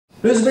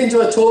Who's been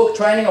to a talk,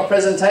 training or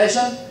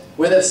presentation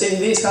where they've seen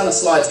these kind of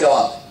slides go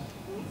up?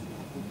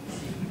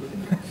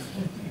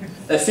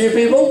 A few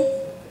people?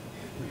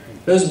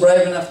 Who's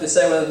brave enough to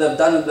say whether they've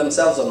done it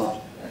themselves or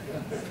not?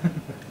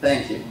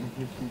 Thank you.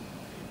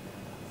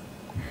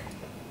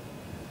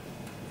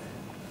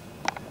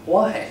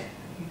 Why?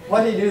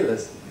 Why do you do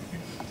this?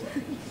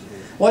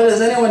 Why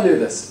does anyone do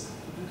this?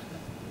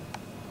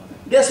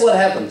 Guess what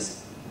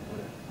happens?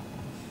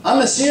 I'm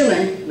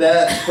assuming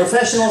that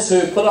professionals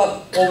who put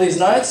up all these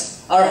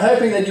notes are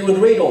hoping that you would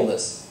read all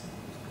this.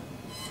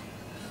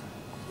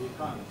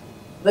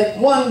 They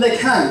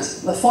can't.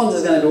 The font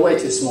is going to be way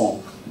too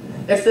small.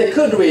 If they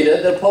could read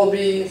it, they'd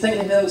probably be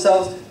thinking to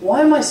themselves,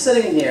 why am I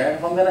sitting here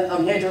if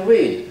I'm here to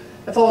read?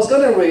 If I was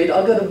going to read,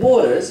 I'll go to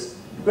Borders,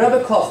 grab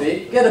a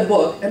coffee, get a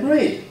book, and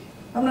read.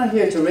 I'm not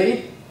here to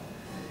read.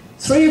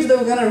 3, if they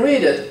were going to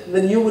read it,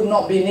 then you would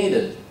not be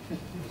needed.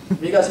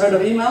 Have you guys heard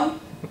of email?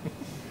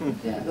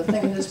 Yeah, the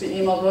thing can just be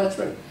emailed right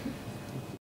through.